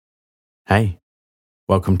Hey,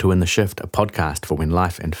 welcome to In the Shift, a podcast for when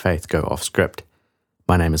life and faith go off script.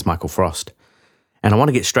 My name is Michael Frost, and I want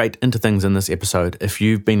to get straight into things in this episode. If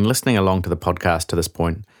you've been listening along to the podcast to this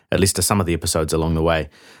point, at least to some of the episodes along the way,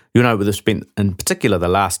 you'll know we've spent, in particular, the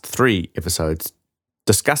last 3 episodes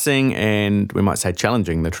discussing and, we might say,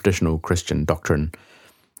 challenging the traditional Christian doctrine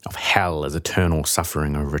of hell as eternal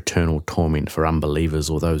suffering or eternal torment for unbelievers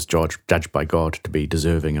or those judged by God to be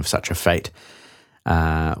deserving of such a fate.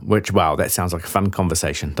 Wow, that sounds like a fun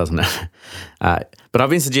conversation, doesn't it? But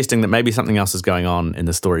I've been suggesting that maybe something else is going on in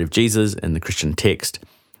the story of Jesus, in the Christian text,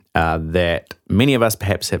 that many of us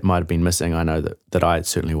perhaps might have been missing. I know that I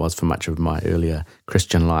certainly was for much of my earlier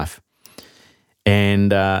Christian life.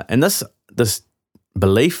 And this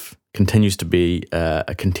belief continues to be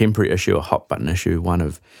a contemporary issue, a hot-button issue, one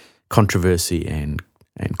of controversy and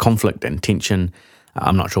conflict and tension.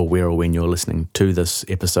 I'm not sure where or when you're listening to this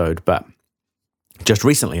episode, but just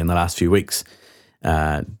recently, in the last few weeks,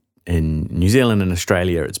 in New Zealand and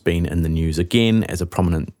Australia, it's been in the news again as a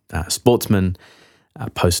prominent sportsman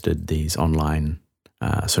posted these online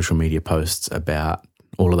social media posts about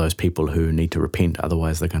all of those people who need to repent,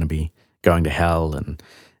 otherwise they're going to be going to hell, and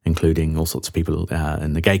including all sorts of people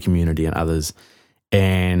in the gay community and others.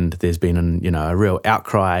 And there's been a real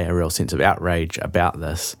outcry, a real sense of outrage about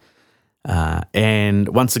this. And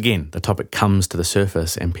once again, the topic comes to the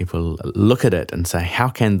surface and people look at it and say, how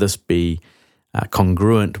can this be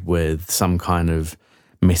congruent with some kind of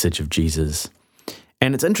message of Jesus?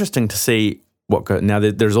 And it's interesting to see now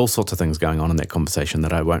there's all sorts of things going on in that conversation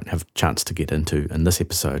that I won't have a chance to get into in this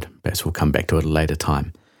episode. Perhaps we'll come back to it at a later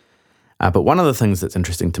time. But one of the things that's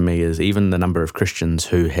interesting to me is even the number of Christians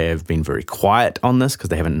who have been very quiet on this because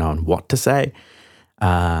they haven't known what to say,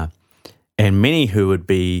 and many who would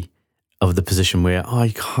be of the position where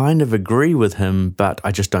I kind of agree with him, but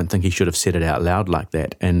I just don't think he should have said it out loud like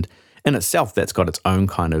that. And in itself, that's got its own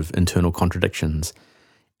kind of internal contradictions.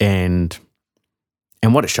 And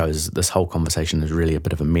what it shows is that this whole conversation is really a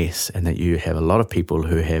bit of a mess, and that you have a lot of people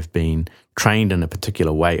who have been trained in a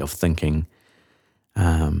particular way of thinking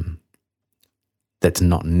that's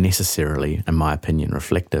not necessarily, in my opinion,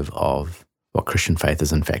 reflective of what Christian faith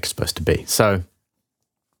is in fact supposed to be. So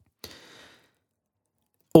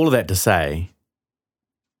all of that to say,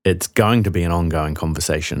 it's going to be an ongoing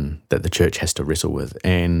conversation that the church has to wrestle with.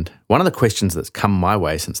 And one of the questions that's come my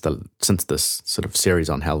way since this sort of series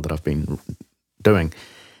on hell that I've been doing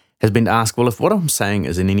has been to ask, well, if what I'm saying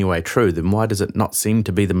is in any way true, then why does it not seem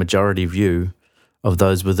to be the majority view of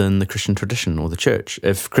those within the Christian tradition or the church?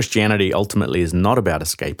 If Christianity ultimately is not about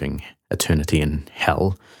escaping eternity in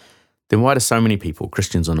hell, then why do so many people,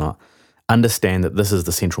 Christians or not, understand that this is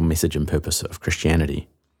the central message and purpose of Christianity?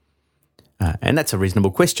 And that's a reasonable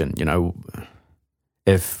question.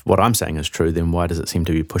 If what I'm saying is true, then why does it seem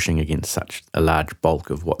to be pushing against such a large bulk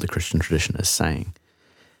of what the Christian tradition is saying?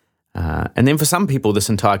 And then for some people, this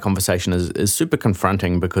entire conversation is super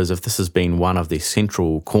confronting, because if this has been one of the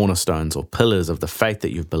central cornerstones or pillars of the faith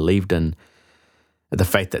that you've believed in, the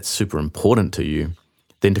faith that's super important to you,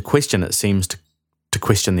 then to question it seems to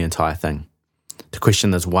question the entire thing. To question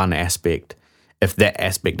this one aspect, if that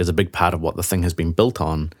aspect is a big part of what the thing has been built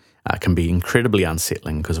on, can be incredibly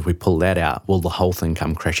unsettling, because if we pull that out, will the whole thing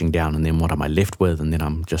come crashing down, and then what am I left with? And then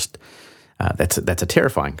I'm just, that's a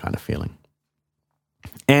terrifying kind of feeling.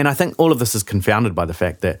 And I think all of this is confounded by the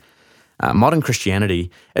fact that modern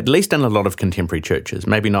Christianity, at least in a lot of contemporary churches,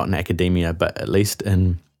 maybe not in academia, but at least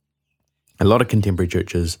in a lot of contemporary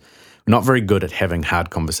churches, we're not very good at having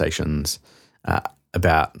hard conversations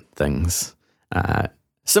about things.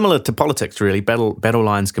 Similar to politics, really, battle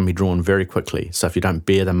lines can be drawn very quickly. So if you don't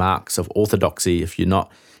bear the marks of orthodoxy, if you're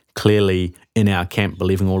not clearly in our camp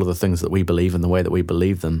believing all of the things that we believe in the way that we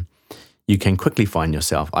believe them, you can quickly find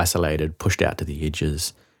yourself isolated, pushed out to the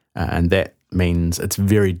edges, and that means it's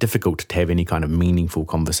very difficult to have any kind of meaningful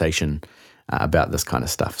conversation about this kind of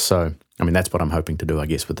stuff. So, that's what I'm hoping to do, I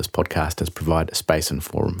guess, with this podcast, is provide a space and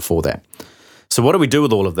forum for that. So what do we do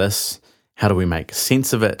with all of this? How do we make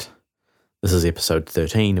sense of it? This is episode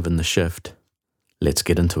 13 of In the Shift. Let's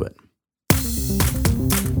get into it.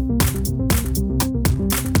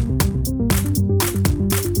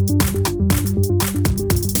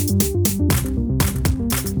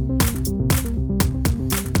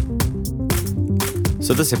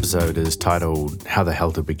 So this episode is titled How the Hell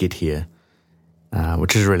Did We Get Here?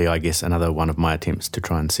 Which is really, I guess, another one of my attempts to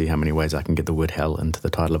try and see how many ways I can get the word hell into the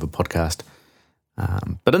title of a podcast.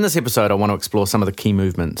 But in this episode, I want to explore some of the key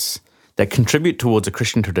movements that contribute towards a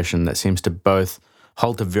Christian tradition that seems to both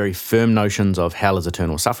hold to very firm notions of hell as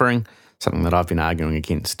eternal suffering, something that I've been arguing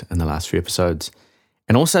against in the last few episodes,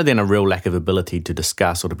 and also then a real lack of ability to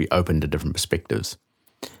discuss or to be open to different perspectives.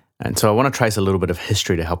 And so I want to trace a little bit of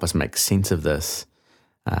history to help us make sense of this,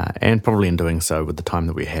 and probably in doing so, with the time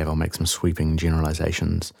that we have, I'll make some sweeping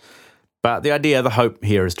generalizations. But the idea, the hope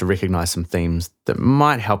here is to recognize some themes that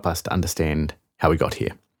might help us to understand how we got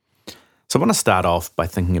here. So I want to start off by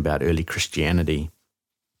thinking about early Christianity.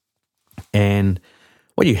 And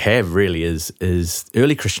what you have really is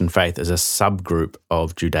early Christian faith is a subgroup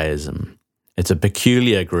of Judaism. It's a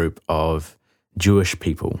peculiar group of Jewish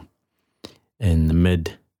people in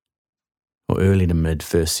the early to mid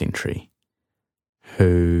 1st century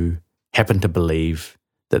who happened to believe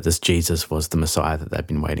that this Jesus was the Messiah that they'd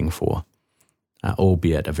been waiting for,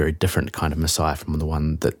 albeit a very different kind of Messiah from the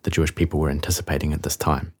one that the Jewish people were anticipating at this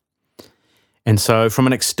time. And so from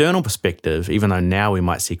an external perspective, even though now we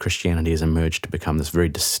might see Christianity has emerged to become this very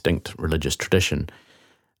distinct religious tradition,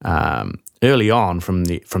 early on from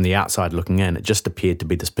the outside looking in, it just appeared to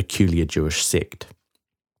be this peculiar Jewish sect.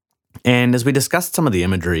 And as we discussed some of the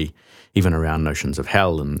imagery, even around notions of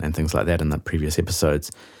hell and things like that in the previous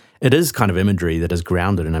episodes, it is kind of imagery that is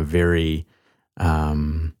grounded in a very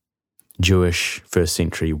Jewish 1st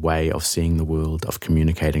century way of seeing the world, of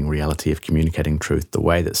communicating reality, of communicating truth, the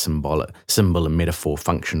way that symbol and metaphor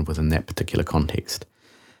functioned within that particular context.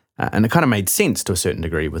 And it kind of made sense to a certain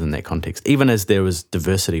degree within that context, even as there was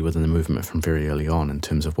diversity within the movement from very early on in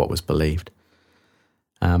terms of what was believed.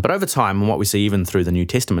 But over time, and what we see even through the New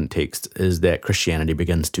Testament text, is that Christianity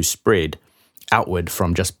begins to spread outward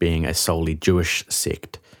from just being a solely Jewish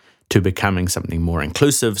sect to becoming something more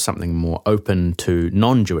inclusive, something more open to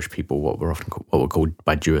non-Jewish people, what we're called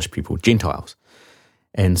by Jewish people Gentiles.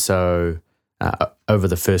 And so over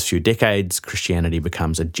the first few decades, Christianity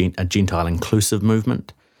becomes a Gentile inclusive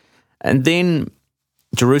movement. And then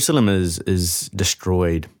Jerusalem is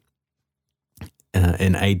destroyed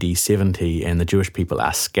in AD 70, and the Jewish people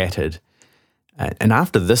are scattered. And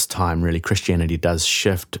after this time, really, Christianity does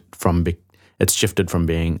shift it's shifted from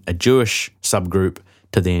being a Jewish subgroup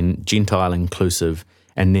to then Gentile inclusive,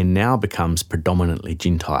 and then now becomes predominantly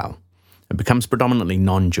Gentile. It becomes predominantly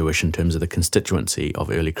non-Jewish in terms of the constituency of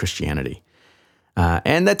early Christianity.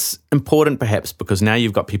 And that's important perhaps because now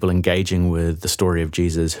you've got people engaging with the story of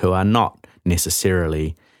Jesus who are not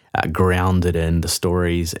necessarily grounded in the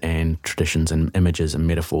stories and traditions and images and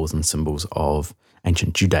metaphors and symbols of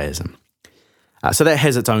ancient Judaism. So that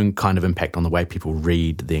has its own kind of impact on the way people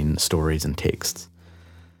read then stories and texts.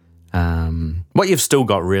 What you've still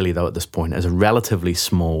got really though at this point is a relatively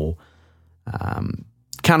small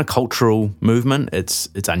countercultural movement. It's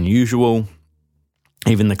unusual.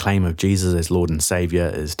 Even the claim of Jesus as Lord and Saviour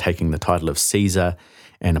is taking the title of Caesar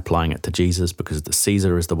and applying it to Jesus, because the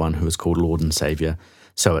Caesar is the one who is called Lord and Saviour.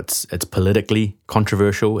 So it's politically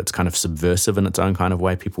controversial. It's kind of subversive in its own kind of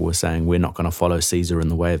way. People were saying, we're not going to follow Caesar in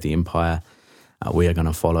the way of the empire. We are going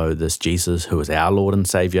to follow this Jesus who is our Lord and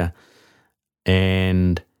Saviour.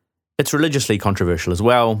 And it's religiously controversial as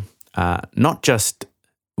well, not just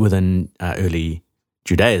within early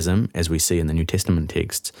Judaism, as we see in the New Testament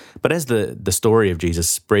texts, but as the story of Jesus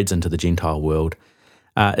spreads into the Gentile world,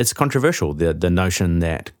 it's controversial. The notion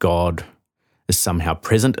that God is somehow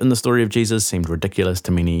present in the story of Jesus seemed ridiculous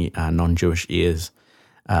to many non-Jewish ears,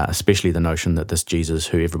 especially the notion that this Jesus,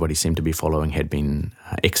 who everybody seemed to be following, had been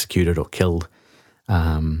executed or killed.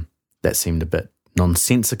 That seemed a bit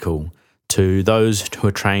nonsensical to those who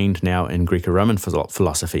are trained now in Greco-Roman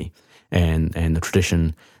philosophy and the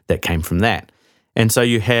tradition that came from that. And so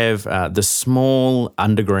you have this small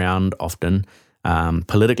underground, often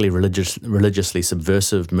politically religiously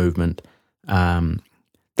subversive movement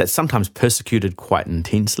that's sometimes persecuted quite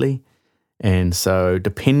intensely. And so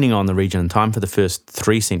depending on the region and time, for the first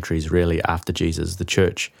 3 centuries really after Jesus, the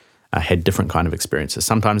church had different kind of experiences.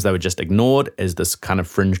 Sometimes they were just ignored as this kind of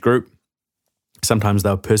fringe group. Sometimes they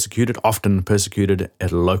were persecuted, often persecuted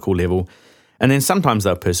at a local level. And then sometimes they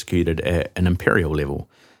were persecuted at an imperial level,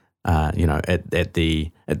 at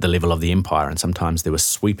the level of the empire. And sometimes there was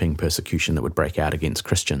sweeping persecution that would break out against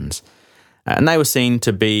Christians. And they were seen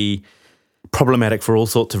to be problematic for all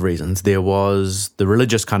sorts of reasons. There was the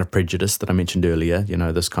religious kind of prejudice that I mentioned earlier,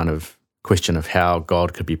 this kind of question of how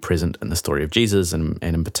God could be present in the story of Jesus and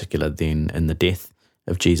in particular then in the death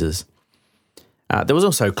of Jesus. There was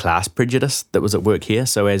also class prejudice that was at work here.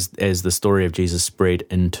 So as the story of Jesus spread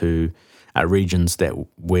into regions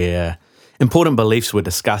where important beliefs were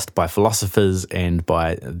discussed by philosophers and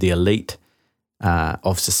by the elite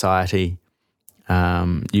of society,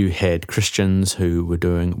 you had Christians who were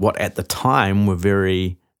doing what at the time were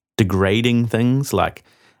very degrading things, like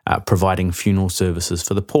providing funeral services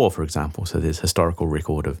for the poor, for example. So there's historical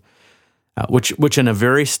record of which in a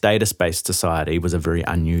very status-based society was a very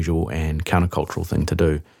unusual and countercultural thing to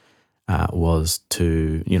do, was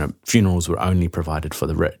to, funerals were only provided for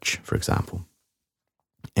the rich, for example.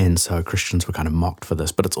 And so Christians were kind of mocked for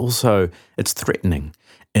this, but it's threatening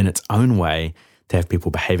in its own way to have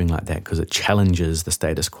people behaving like that because it challenges the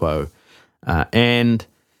status quo. In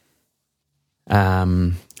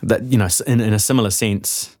a similar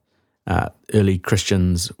sense, early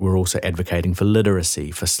Christians were also advocating for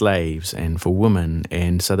literacy for slaves and for women,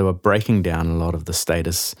 and so they were breaking down a lot of the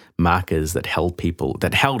status markers that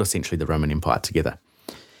held essentially the Roman Empire together.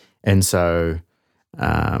 And so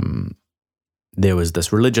there was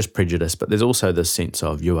this religious prejudice, but there's also this sense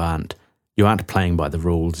of you aren't playing by the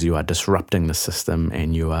rules, you are disrupting the system,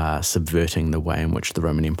 and you are subverting the way in which the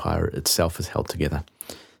Roman Empire itself is held together.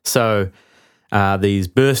 So these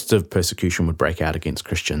bursts of persecution would break out against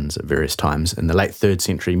Christians at various times. In the late 3rd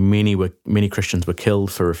century, many Christians were killed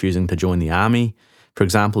for refusing to join the army. For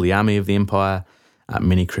example, the army of the empire,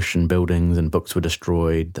 many Christian buildings and books were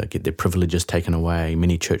destroyed. They get their privileges taken away.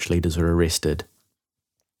 Many church leaders were arrested.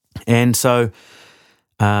 And so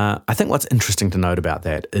I think what's interesting to note about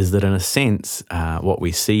that is that in a sense, what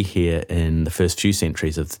we see here in the first few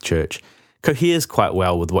centuries of the church coheres quite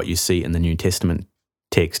well with what you see in the New Testament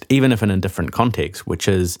text, even if in a different context, which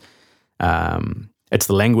is it's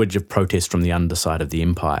the language of protest from the underside of the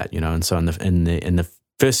empire, And so in the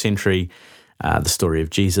first century, the story of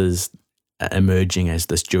Jesus emerging as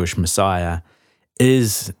this Jewish Messiah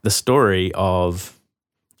is the story of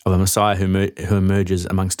a Messiah who emerges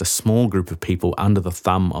amongst a small group of people under the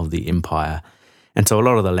thumb of the empire. And so a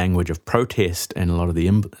lot of the language of protest and a lot of the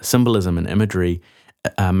symbolism and imagery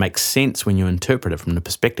makes sense when you interpret it from the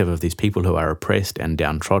perspective of these people who are oppressed and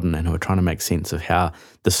downtrodden and who are trying to make sense of how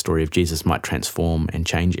the story of Jesus might transform and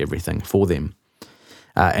change everything for them.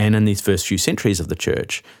 And in these first few centuries of the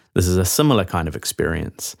church, this is a similar kind of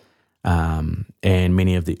experience. And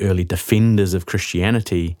many of the early defenders of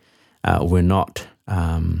Christianity were not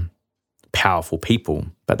powerful people,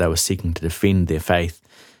 but they were seeking to defend their faith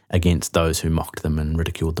against those who mocked them and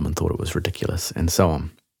ridiculed them and thought it was ridiculous, and so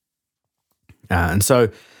on. And so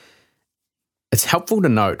it's helpful to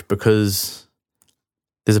note because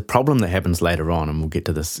there's a problem that happens later on, and we'll get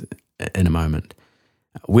to this in a moment.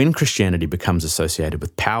 When Christianity becomes associated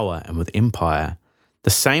with power and with empire, the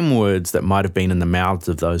same words that might have been in the mouths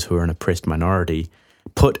of those who are an oppressed minority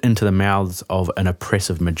put into the mouths of an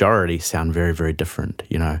oppressive majority sound very, very different.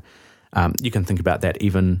 You can think about that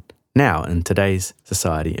even now in today's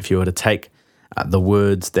society. If you were to take the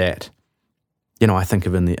words that I think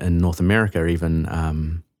of in North America,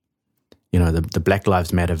 even the Black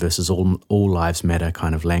Lives Matter versus all lives matter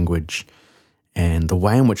kind of language, and the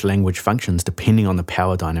way in which language functions depending on the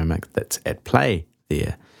power dynamic that's at play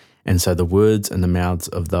there. And so the words in the mouths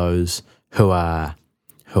of those who are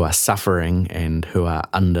suffering and who are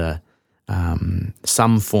under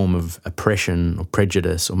some form of oppression or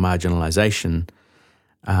prejudice or marginalization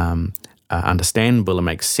are understandable and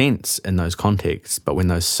make sense in those contexts. But when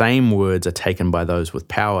those same words are taken by those with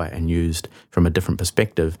power and used from a different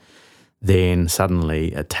perspective, then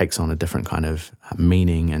suddenly it takes on a different kind of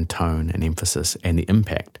meaning and tone and emphasis, and the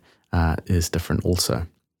impact is different also.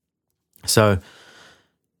 So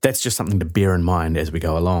that's just something to bear in mind as we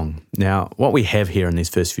go along. Now, what we have here in these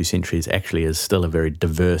first few centuries actually is still a very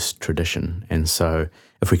diverse tradition. And so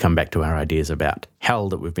if we come back to our ideas about hell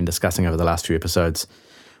that we've been discussing over the last few episodes,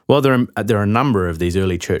 well, there are a number of these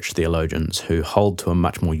early church theologians who hold to a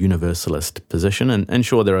much more universalist position. And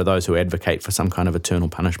sure, there are those who advocate for some kind of eternal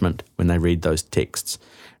punishment when they read those texts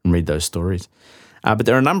and read those stories. But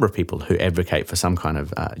there are a number of people who advocate for some kind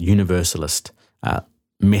of universalist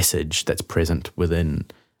message that's present within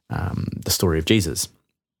the story of Jesus.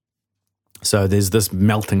 So there's this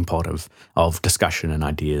melting pot of discussion and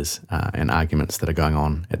ideas and arguments that are going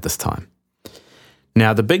on at this time.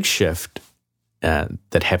 Now, the big shift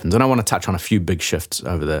that happens, and I want to touch on a few big shifts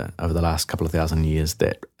over the last couple of thousand years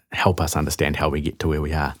that help us understand how we get to where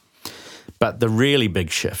we are. But the really big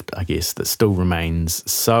shift, I guess, that still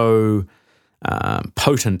remains so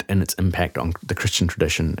potent in its impact on the Christian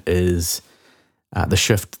tradition is the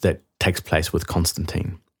shift that takes place with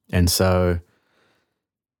Constantine. And so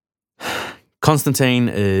Constantine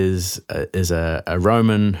is a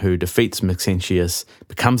Roman who defeats Maxentius,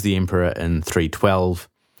 becomes the emperor in 312,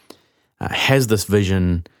 has this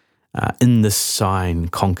vision, in this sign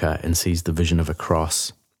conquer, and sees the vision of a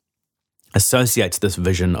cross, associates this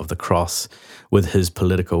vision of the cross with his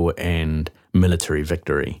political and military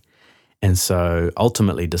victory. And so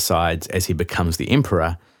ultimately decides, as he becomes the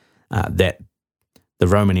emperor, that the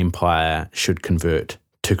Roman Empire should convert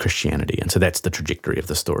to Christianity. And so that's the trajectory of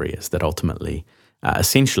the story, is that ultimately,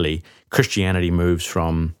 essentially, Christianity moves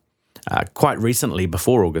from quite recently,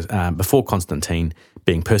 before Constantine,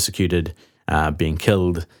 being persecuted, being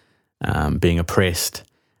killed, being oppressed,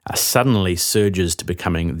 suddenly surges to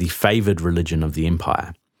becoming the favoured religion of the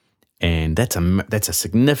empire. And that's a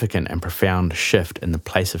significant and profound shift in the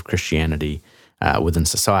place of Christianity within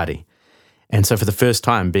society. And so for the first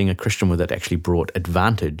time, being a Christian with it actually brought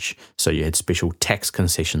advantage. So you had special tax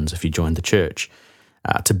concessions if you joined the church.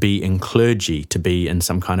 To be in clergy, to be in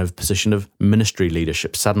some kind of position of ministry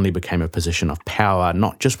leadership suddenly became a position of power,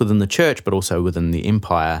 not just within the church, but also within the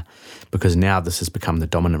empire, because now this has become the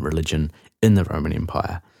dominant religion in the Roman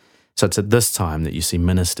Empire. So it's at this time that you see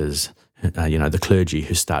ministers, the clergy,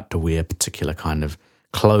 who start to wear particular kind of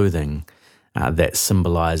clothing that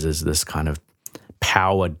symbolizes this kind of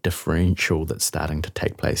power differential that's starting to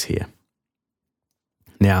take place here.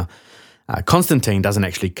 Now, Constantine doesn't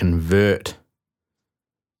actually convert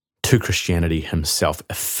to Christianity himself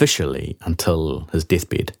officially until his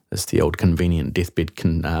deathbed. It's the old convenient deathbed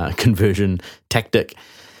conversion tactic.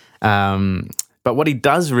 But what he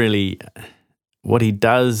does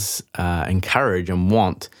encourage and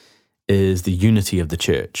want is the unity of the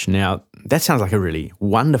church. Now, that sounds like a really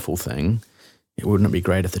wonderful thing. Wouldn't it be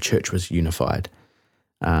great if the church was unified?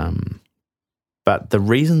 But the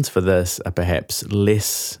reasons for this are perhaps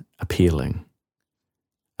less appealing,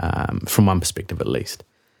 from one perspective at least.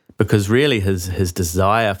 Because really his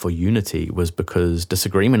desire for unity was because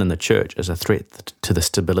disagreement in the church is a threat to the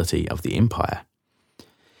stability of the empire.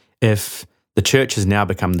 If the church has now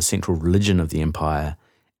become the central religion of the empire,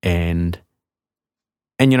 and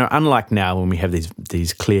unlike now when we have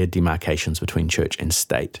these clear demarcations between church and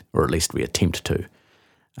state, or at least we attempt to,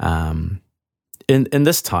 in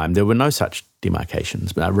this time there were no such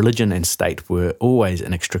demarcations. Religion and state were always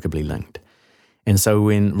inextricably linked. And so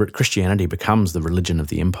when Christianity becomes the religion of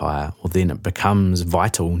the empire, well, then it becomes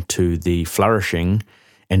vital to the flourishing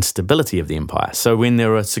and stability of the empire. So when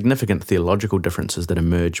there are significant theological differences that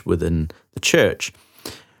emerge within the church,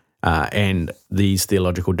 and these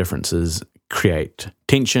theological differences create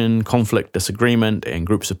tension, conflict, disagreement, and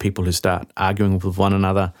groups of people who start arguing with one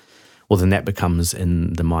another, well, then that becomes,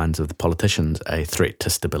 in the minds of the politicians, a threat to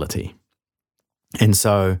stability. And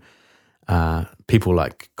so people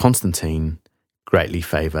like Constantine greatly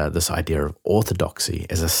favour this idea of orthodoxy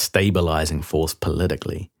as a stabilising force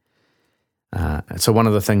politically. So one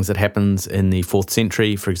of the things that happens in the 4th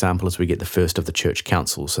century, for example, is we get the first of the church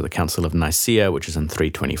councils. So the Council of Nicaea, which is in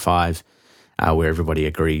 325, where everybody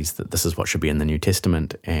agrees that this is what should be in the New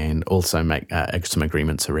Testament, and also make some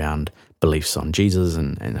agreements around beliefs on Jesus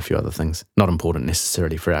and a few other things. Not important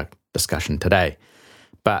necessarily for our discussion today.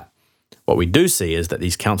 But what we do see is that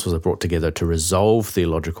these councils are brought together to resolve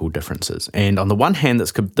theological differences. And on the one hand,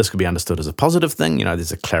 this could be understood as a positive thing.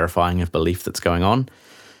 There's a clarifying of belief that's going on.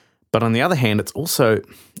 But on the other hand,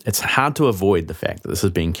 it's hard to avoid the fact that this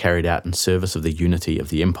is being carried out in service of the unity of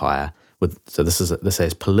the empire. So this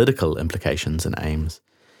has political implications and aims.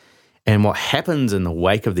 And what happens in the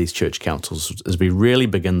wake of these church councils is we really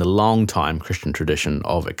begin the long-time Christian tradition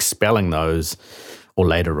of expelling those, or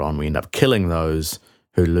later on we end up killing those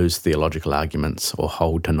who lose theological arguments or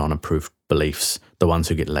hold to non-approved beliefs, the ones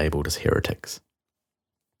who get labelled as heretics.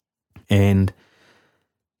 And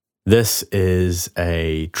this is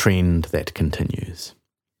a trend that continues.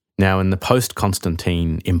 Now, in the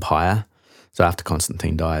post-Constantine empire, so after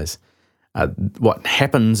Constantine dies, what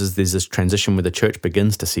happens is there's this transition where the church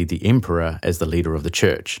begins to see the emperor as the leader of the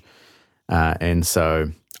church. And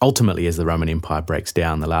so ultimately, as the Roman Empire breaks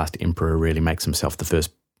down, the last emperor really makes himself the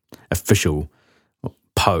first official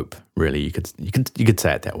pope, really. You could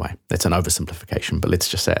say it that way. That's an oversimplification, but let's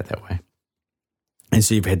just say it that way. And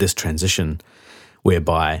so you've had this transition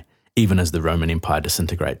whereby even as the Roman Empire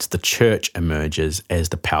disintegrates, the church emerges as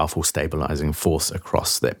the powerful stabilizing force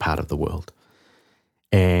across that part of the world.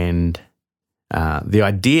 And the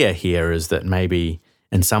idea here is that maybe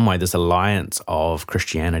in some way this alliance of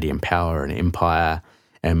Christianity and power and empire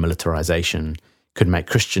and militarization could make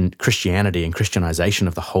Christianity and Christianization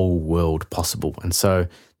of the whole world possible. And so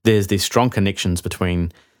there's these strong connections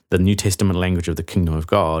between the New Testament language of the kingdom of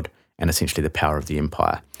God and essentially the power of the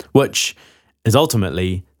empire, which is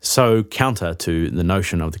ultimately so counter to the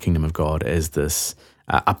notion of the kingdom of God as this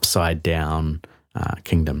upside-down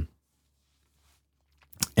kingdom.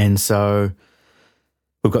 And so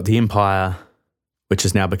we've got the empire, which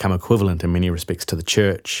has now become equivalent in many respects to the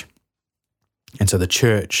church. And so the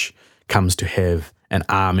church comes to have an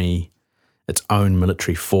army, its own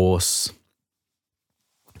military force.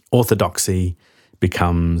 Orthodoxy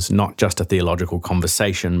becomes not just a theological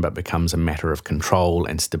conversation, but becomes a matter of control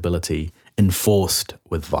and stability enforced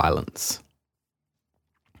with violence.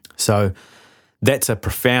 So that's a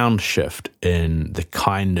profound shift in the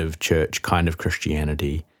kind of church, kind of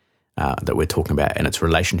Christianity that we're talking about, and its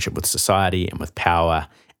relationship with society and with power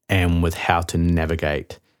and with how to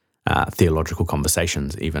navigate theological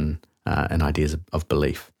conversations, even in ideas of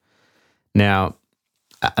belief. Now,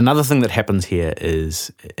 another thing that happens here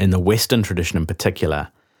is, in the Western tradition in particular,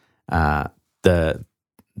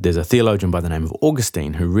 there's a theologian by the name of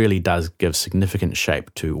Augustine who really does give significant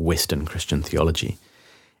shape to Western Christian theology.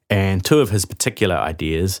 And two of his particular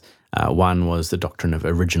ideas, one was the doctrine of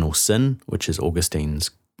original sin, which is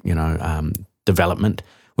Augustine's development,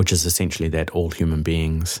 which is essentially that all human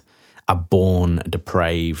beings are born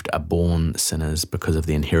depraved, are born sinners because of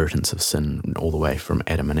the inheritance of sin all the way from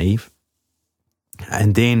Adam and Eve.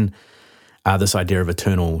 And then this idea of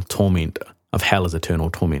eternal torment, of hell as eternal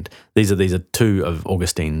torment. These are two of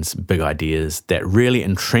Augustine's big ideas that really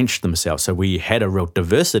entrenched themselves. So we had a real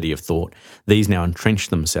diversity of thought. These now entrenched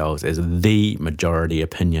themselves as the majority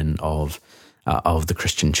opinion of the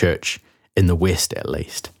Christian church, in the West at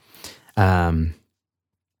least.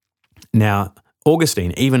 Now,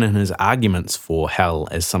 Augustine, even in his arguments for hell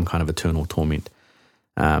as some kind of eternal torment,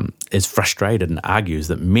 is frustrated and argues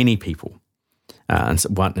that many people,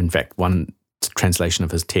 one translation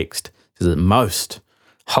of his text says that most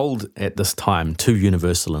hold at this time to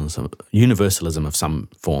universalism of some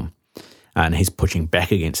form. And he's pushing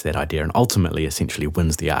back against that idea and ultimately essentially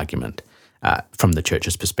wins the argument from the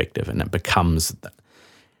church's perspective. And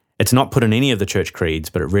it's not put in any of the church creeds,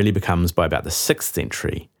 but it really becomes, by about the 6th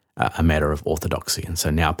century, a matter of orthodoxy. And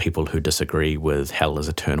so now people who disagree with hell as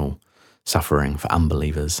eternal suffering for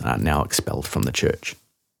unbelievers are now expelled from the church.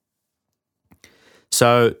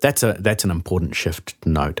 So that's an important shift to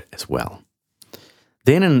note as well.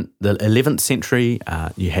 Then in the 11th century,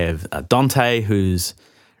 you have Dante, who's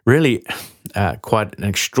really quite an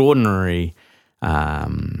extraordinary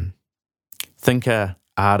thinker,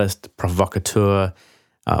 artist, provocateur,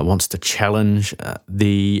 wants to challenge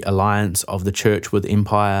the alliance of the church with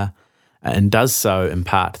empire, and does so in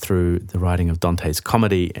part through the writing of Dante's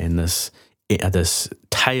comedy and this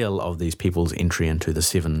tale of these people's entry into the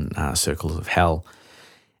 7 circles of hell.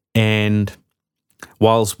 And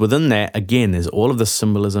whilst within that, again, there's all of the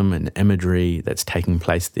symbolism and imagery that's taking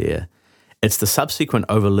place there, it's the subsequent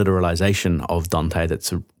over-literalization of Dante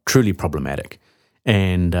that's truly problematic.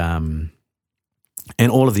 And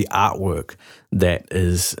all of the artwork that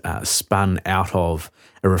is spun out of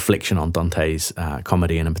a reflection on Dante's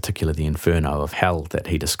comedy, and in particular the Inferno of hell that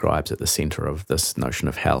he describes at the center of this notion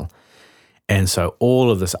of hell. And so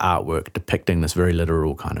all of this artwork depicting this very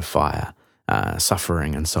literal kind of fire,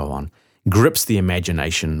 suffering and so on, grips the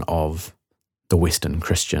imagination of the Western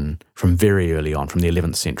Christian from very early on, from the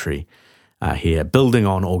 11th century here, building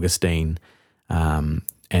on Augustine and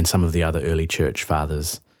some of the other early church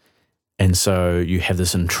fathers. And so you have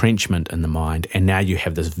this entrenchment in the mind, and now you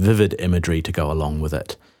have this vivid imagery to go along with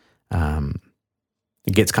it.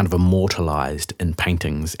 It gets kind of immortalized in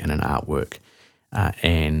paintings and in artwork,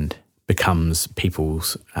 and becomes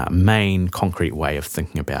people's main concrete way of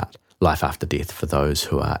thinking about life after death for those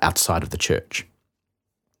who are outside of the church.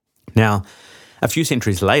 Now, a few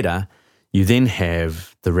centuries later, you then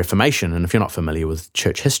have the Reformation, and if you're not familiar with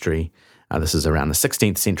church history, this is around the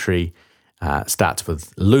 16th century, starts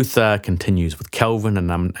with Luther, continues with Calvin and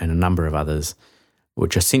a number of others,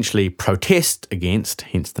 which essentially protest against,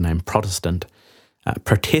 hence the name Protestant,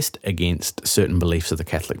 protest against certain beliefs of the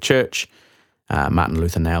Catholic Church. Martin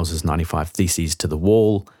Luther nails his 95 Theses to the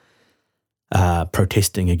wall,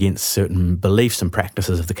 protesting against certain beliefs and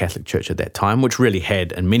practices of the Catholic Church at that time, which really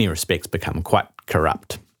had, in many respects, become quite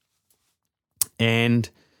corrupt. And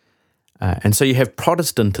so you have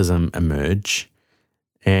Protestantism emerge,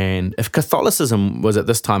 and if Catholicism was at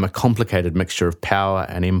this time a complicated mixture of power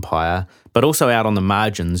and empire, but also out on the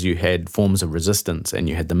margins you had forms of resistance, and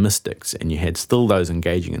you had the mystics, and you had still those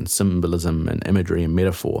engaging in symbolism and imagery and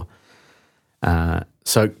metaphor.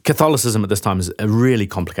 So Catholicism at this time is a really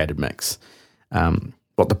complicated mix.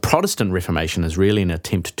 What the Protestant Reformation is really an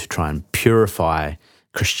attempt to try and purify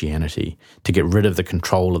Christianity, to get rid of the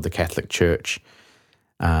control of the Catholic Church,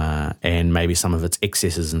 and maybe some of its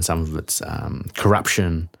excesses and some of its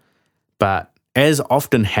corruption. But as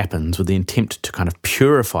often happens with the attempt to kind of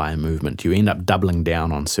purify a movement, you end up doubling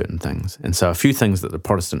down on certain things. And so a few things that the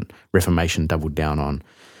Protestant Reformation doubled down on.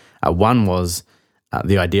 One was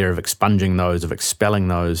the idea of expelling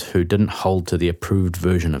those who didn't hold to the approved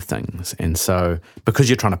version of things. And so because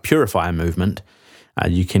you're trying to purify a movement,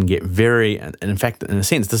 You can get very, and in fact, in a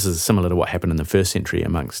sense, this is similar to what happened in the first century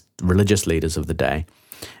amongst religious leaders of the day.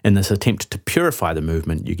 In this attempt to purify the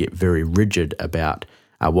movement, you get very rigid about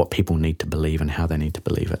what people need to believe and how they need to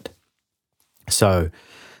believe it. So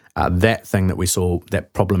that thing that we saw,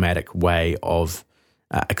 that problematic way of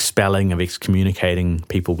expelling, of excommunicating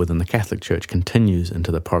people within the Catholic Church, continues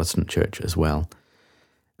into the Protestant Church as well.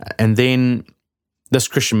 And then this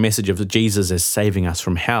Christian message of Jesus as saving us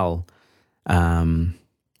from hell,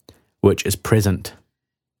 which is present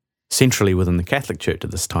centrally within the Catholic Church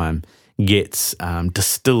at this time, gets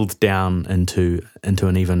distilled down into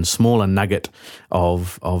an even smaller nugget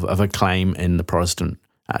of a claim in the Protestant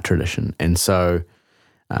tradition. And so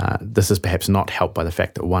this is perhaps not helped by the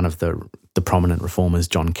fact that one of the prominent reformers,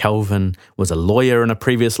 John Calvin, was a lawyer in a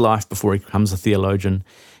previous life before he becomes a theologian.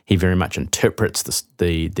 He very much interprets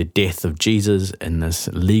the death of Jesus in this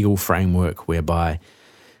legal framework whereby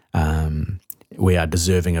we are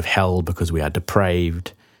deserving of hell because we are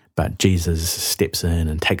depraved, but Jesus steps in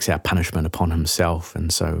and takes our punishment upon himself,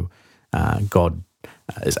 and so God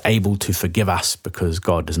is able to forgive us because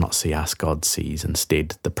God does not see us, God sees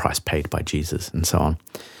instead the price paid by Jesus, and so on.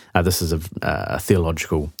 This is a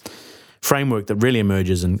theological framework that really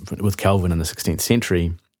emerges with Calvin in the 16th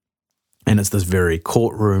century, and it's this very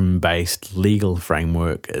courtroom-based legal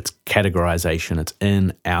framework. It's categorization, it's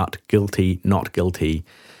in, out, guilty, not guilty.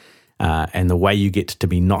 And the way you get to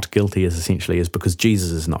be not guilty is because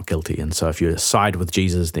Jesus is not guilty. And so if you side with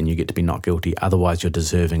Jesus, then you get to be not guilty. Otherwise, you're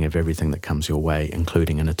deserving of everything that comes your way,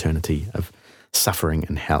 including an eternity of suffering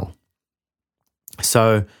in hell.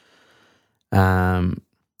 So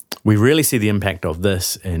we really see the impact of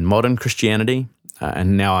this in modern Christianity.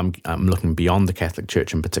 And now I'm looking beyond the Catholic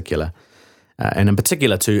Church in particular. And in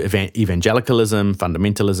particular to evangelicalism,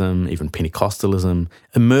 fundamentalism, even Pentecostalism,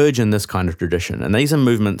 emerge in this kind of tradition. And these are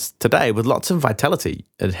movements today with lots of vitality,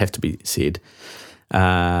 it have to be said,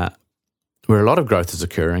 where a lot of growth is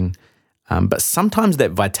occurring. But sometimes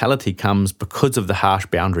that vitality comes because of the harsh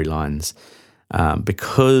boundary lines,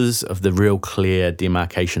 because of the real clear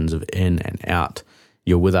demarcations of in and out.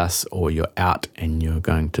 You're with us or you're out and you're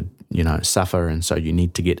going to suffer, and so you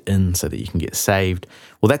need to get in so that you can get saved.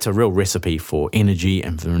 Well, that's a real recipe for energy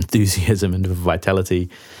and for enthusiasm and for vitality.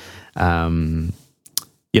 That's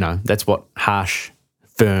what harsh,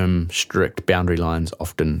 firm, strict boundary lines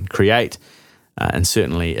often create. And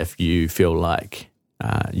certainly if you feel like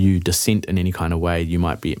you dissent in any kind of way, you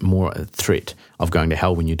might be more a threat of going to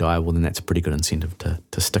hell when you die, well, then that's a pretty good incentive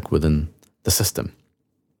to stick within the system.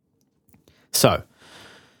 So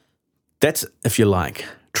that's, if you like,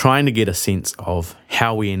 trying to get a sense of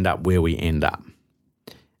how we end up where we end up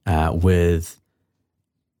with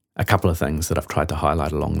a couple of things that I've tried to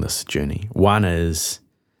highlight along this journey. One is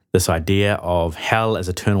this idea of hell as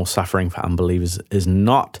eternal suffering for unbelievers is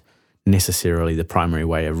not necessarily the primary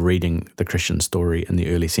way of reading the Christian story in the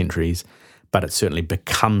early centuries, but it certainly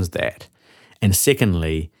becomes that. And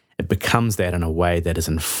secondly, it becomes that in a way that is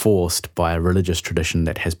enforced by a religious tradition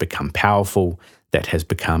that has become powerful, that has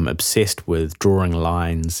become obsessed with drawing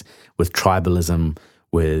lines, with tribalism,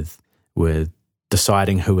 with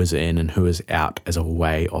deciding who is in and who is out as a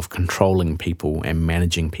way of controlling people and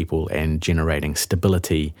managing people and generating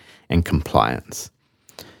stability and compliance.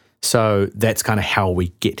 So that's kind of how we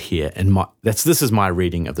get here. This is my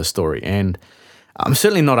reading of the story. And I'm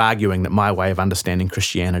certainly not arguing that my way of understanding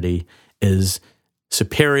Christianity is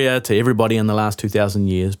superior to everybody in the last 2,000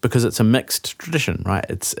 years, because it's a mixed tradition, right?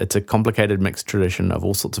 It's a complicated mixed tradition of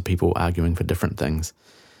all sorts of people arguing for different things.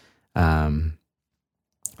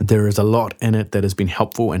 There is a lot in it that has been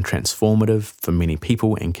helpful and transformative for many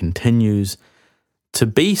people and continues to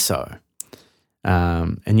be so.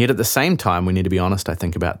 And yet at the same time, we need to be honest, I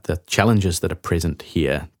think, about the challenges that are present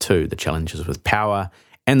here too, the challenges with power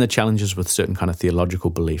and the challenges with certain kind of theological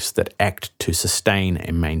beliefs that act to sustain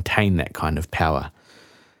and maintain that kind of power.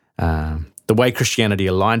 The way Christianity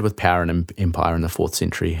aligned with power and empire in the 4th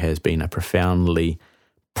century has been a profoundly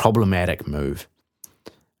problematic move.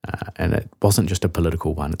 And it wasn't just a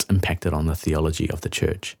political one, it's impacted on the theology of the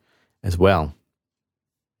church as well.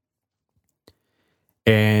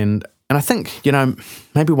 And I think,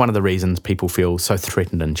 maybe one of the reasons people feel so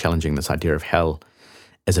threatened in challenging this idea of hell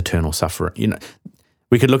as eternal suffering,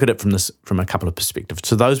 we could look at it from a couple of perspectives.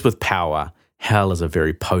 So those with power, hell is a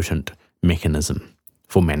very potent mechanism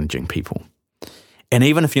for managing people. And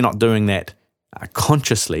even if you're not doing that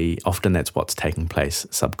consciously, often that's what's taking place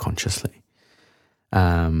subconsciously.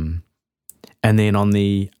 And then on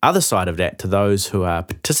the other side of that, to those who are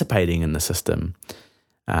participating in the system,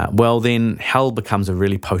 then hell becomes a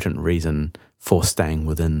really potent reason for staying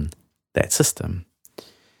within that system.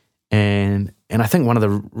 And I think one of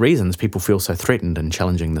the reasons people feel so threatened in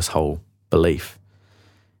challenging this whole belief,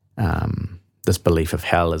 this belief of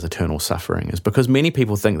hell as eternal suffering, is because many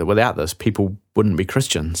people think that without this, people wouldn't be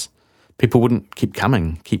Christians. People wouldn't keep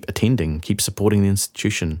coming, keep attending, keep supporting the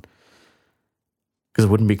institution, because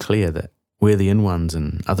it wouldn't be clear that we're the in ones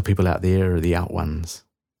and other people out there are the out ones.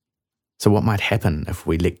 So what might happen if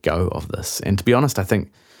we let go of this? And to be honest, I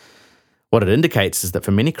think what it indicates is that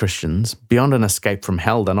for many Christians, beyond an escape from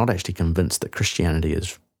hell, they're not actually convinced that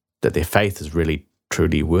that their faith is really,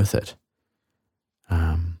 truly worth it.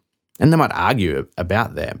 And they might argue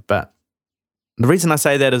about that, but the reason I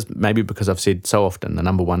say that is maybe because I've said so often the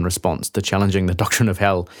number one response to challenging the doctrine of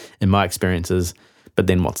hell in my experience is, but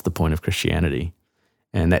then what's the point of Christianity?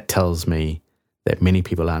 And that tells me that many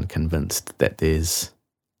people aren't convinced that there's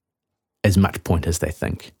as much point as they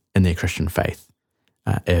think in their Christian faith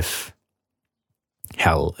if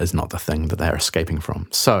hell is not the thing that they're escaping from.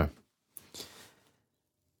 So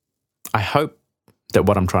I hope that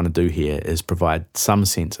what I'm trying to do here is provide some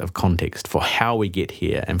sense of context for how we get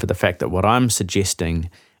here, and for the fact that what I'm suggesting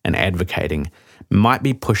and advocating might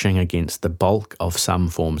be pushing against the bulk of some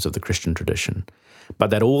forms of the Christian tradition, but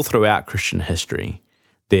that all throughout Christian history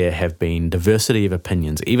there have been diversity of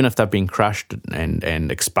opinions, even if they've been crushed and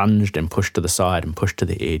expunged and pushed to the side and pushed to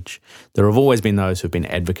the edge. There have always been those who've been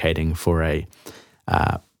advocating for a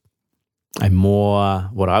more,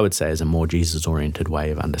 what I would say is a more Jesus-oriented way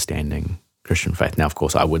of understanding Christian faith. Now, of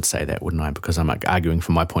course, I would say that, wouldn't I? Because I'm arguing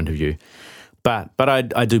from my point of view. But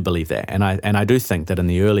I do believe that, and I do think that in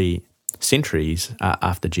the early centuries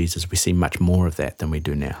after Jesus, we see much more of that than we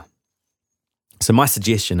do now. So my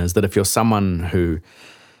suggestion is that if you're someone who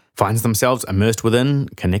finds themselves immersed within,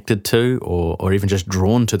 connected to, or even just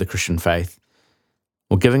drawn to the Christian faith,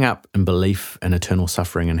 well, giving up in belief in eternal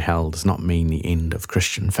suffering and hell does not mean the end of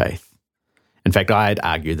Christian faith. In fact, I'd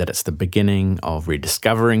argue that it's the beginning of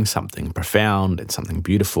rediscovering something profound and something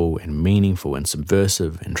beautiful and meaningful and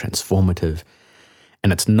subversive and transformative.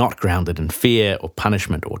 And it's not grounded in fear or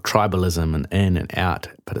punishment or tribalism and in and out,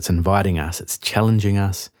 but it's inviting us, it's challenging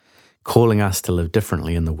us, calling us to live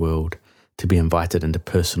differently in the world, to be invited into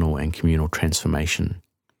personal and communal transformation.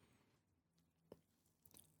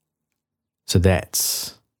 So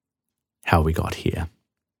that's how we got here.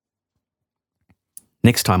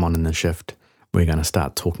 Next time on In the Shift, we're going to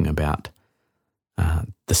start talking about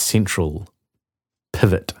the central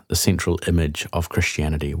pivot, the central image of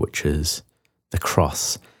Christianity, which is the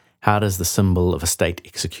cross. How does the symbol of a state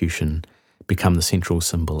execution become the central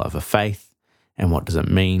symbol of a faith? And what does it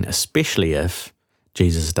mean, especially if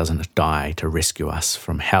Jesus doesn't die to rescue us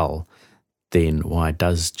from hell? Then why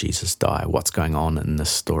does Jesus die? What's going on in this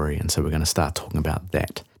story? And so we're going to start talking about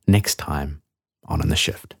that next time on In the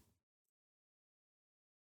Shift.